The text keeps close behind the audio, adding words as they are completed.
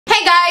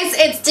Hey guys,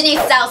 it's Denise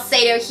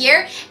Salcedo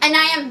here, and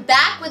I am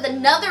back with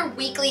another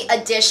weekly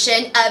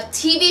edition of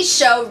TV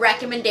show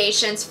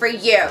recommendations for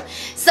you.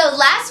 So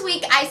last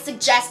week I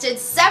suggested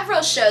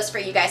several shows for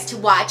you guys to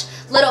watch.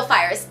 Little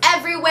Fires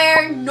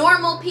Everywhere,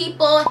 Normal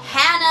People,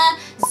 Hannah,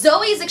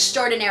 Zoey's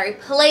Extraordinary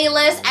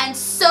Playlist, and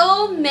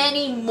so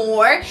many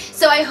more.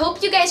 So I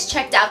hope you guys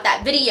checked out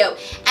that video.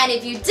 And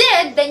if you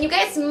did, then you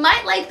guys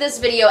might like this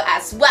video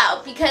as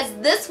well, because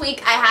this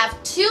week I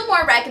have two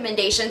more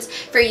recommendations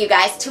for you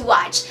guys to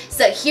watch.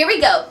 So here we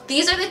go.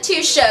 These are the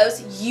two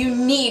shows you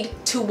need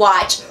to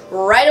watch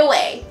right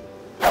away.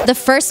 The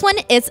first one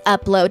is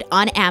Upload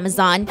on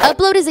Amazon.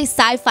 Upload is a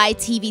sci-fi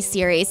TV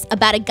series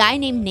about a guy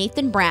named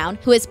Nathan Brown,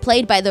 who is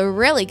played by the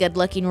really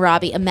good-looking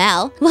Robbie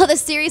Amell. Well, the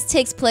series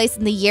takes place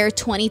in the year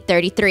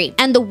 2033,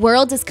 and the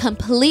world is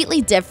completely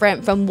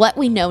different from what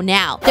we know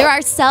now. There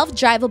are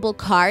self-drivable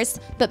cars,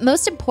 but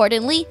most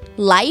importantly,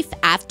 life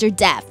after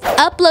death.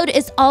 Upload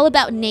is all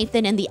about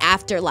Nathan in the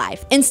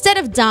afterlife. Instead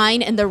of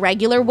dying in the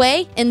regular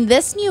way, in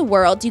this new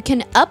world, you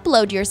can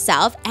upload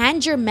yourself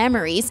and your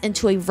memories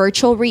into a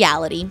virtual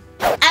reality.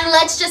 And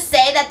let's just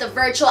say that the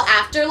virtual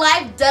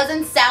afterlife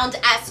doesn't sound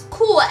as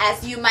cool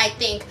as you might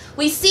think.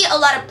 We see a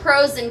lot of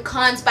pros and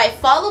cons by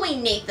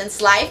following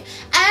Nathan's life,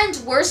 and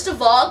worst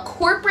of all,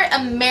 corporate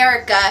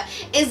America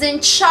is in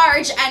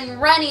charge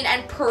and running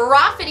and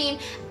profiting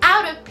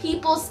out of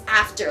people's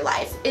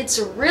afterlife. It's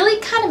really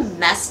kind of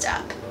messed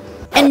up.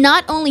 And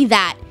not only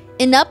that,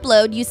 in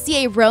Upload, you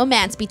see a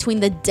romance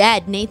between the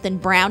dead Nathan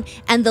Brown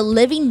and the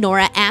living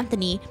Nora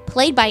Anthony,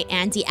 played by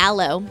Andy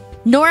Allo.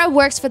 Nora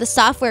works for the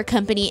software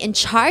company in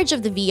charge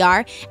of the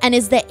VR and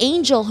is the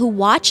angel who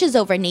watches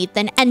over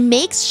Nathan and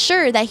makes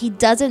sure that he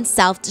doesn't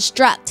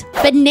self-destruct.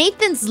 But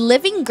Nathan's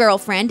living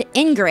girlfriend,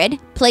 Ingrid,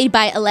 played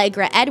by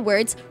Allegra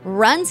Edwards,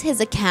 runs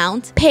his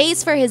account,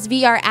 pays for his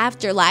VR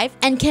afterlife,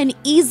 and can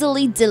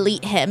easily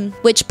delete him,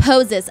 which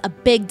poses a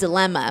big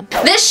dilemma.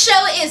 This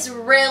show is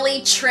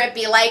really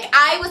trippy. Like,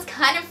 I was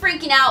kind of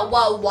freaking out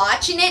while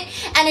watching it,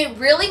 and it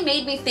really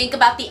made me think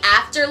about the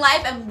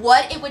afterlife and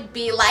what it would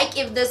be like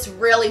if this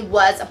really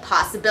was a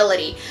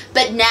possibility.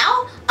 But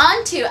now,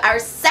 on to our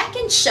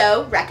second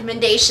show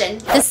recommendation.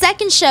 The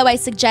second show I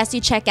suggest you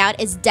check out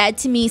is Dead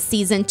to Me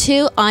Season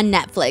 2 on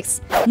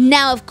Netflix.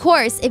 Now, of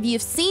course, if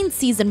you've seen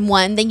Season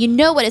 1, then you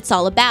know what it's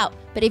all about.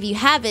 But if you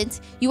haven't,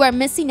 you are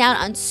missing out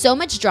on so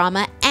much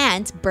drama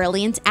and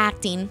brilliant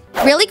acting.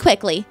 Really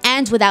quickly,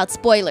 and without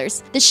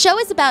spoilers, the show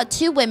is about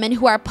two women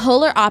who are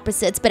polar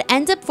opposites but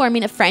end up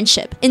forming a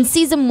friendship. In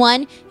Season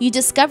 1, you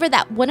discover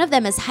that one of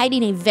them is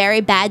hiding a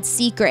very bad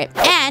secret.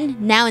 And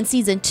now in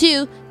Season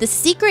 2, the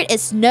secret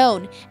is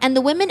known, and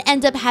the women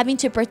end up having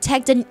to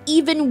protect an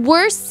even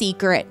worse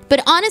secret.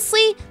 But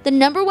honestly, the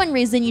 #1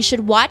 reason you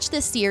should watch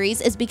this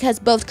series is because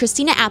both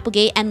Christina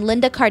Applegate and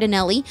Linda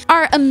Cardellini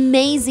are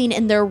amazing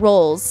in their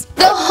roles.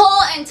 The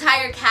whole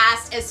entire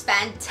cast is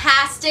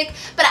fantastic,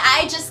 but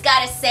I just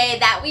gotta say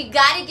that we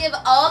gotta give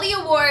all the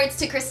awards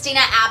to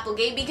Christina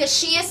Applegate because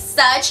she is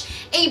such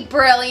a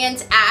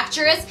brilliant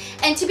actress.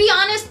 And to be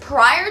honest,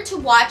 prior to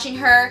watching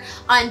her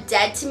on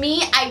Dead to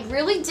Me, I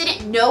really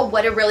didn't know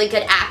what a really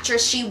good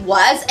actress she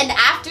was. And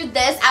after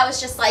this, I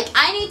was just like,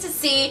 I need to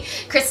see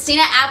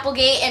Christina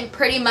Applegate in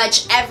pretty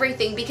much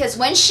everything, because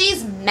when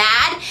she's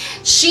mad,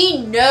 she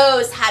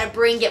knows how to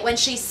bring it. When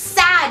she's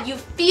sad, you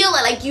feel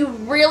it, like you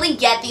really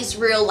get these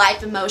real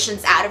life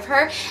emotions out of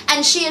her,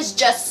 and she is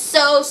just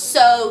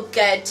so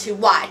good to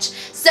watch.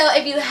 So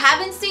if you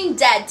haven't seen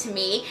Dead to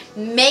Me,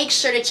 make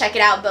sure to check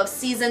it out. Both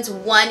seasons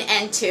 1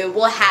 and 2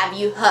 will have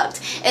you hooked,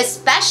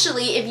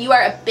 especially if you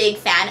are a big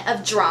fan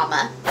of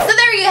drama. So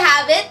there you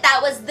have it.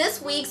 That was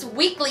this week's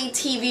weekly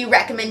TV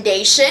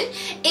recommendation.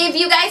 If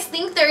you guys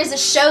think there is a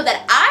show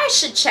that I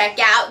should check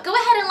out, go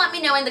ahead and let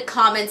me know in the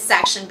comments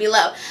section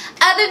below.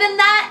 Other than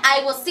that,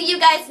 I will see you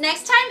guys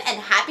next time, and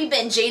happy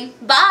binging.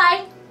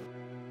 Bye!